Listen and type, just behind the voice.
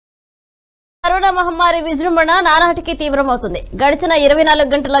Corona మహమ్మారి విజృంభణ నానాటికి తీవ్రమవుతుంది. గడిచిన 24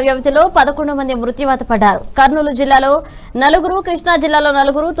 గంటల వ్యవధిలో 11 మంది మృత్యువాత పడ్డారు. కర్నూలు జిల్లాలో 4, కృష్ణా జిల్లాలో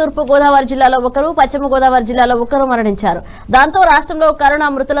 4, తూర్పు గోదావరి జిల్లాలో 1, పశ్చిమ గోదావరి జిల్లాలో 1 మరణించారు. దాంతో రాష్ట్రంలో కరోనా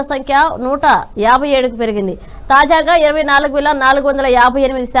మృతుల సంఖ్య 157కు పెరిగింది. తాజాగా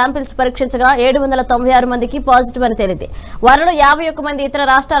 24,458 శాంపిల్స్ పరీక్షించగా 796 మందికి పాజిటివ్ అని తేలింది. వారిలో 51 మంది ఇతర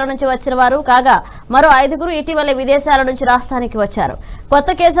రాష్ట్రాల నుంచి వచ్చిన వారు కాగా మరో 5 ఇటీవలే విదేశాల నుంచి రాష్ట్రానికి వచ్చారు. కొత్త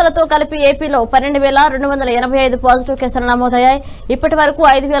కేసులతో కలిపి ఏపీలో 12,285 పాజిటివ్ కేసులు నమోదయ్యాయి. ఇప్పటి వరకు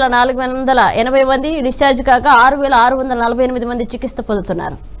 5,480 మంది డిశ్చార్జ్ కాగా 6,648 మంది చికిత్స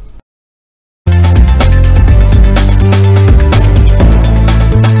పొందుతున్నారు.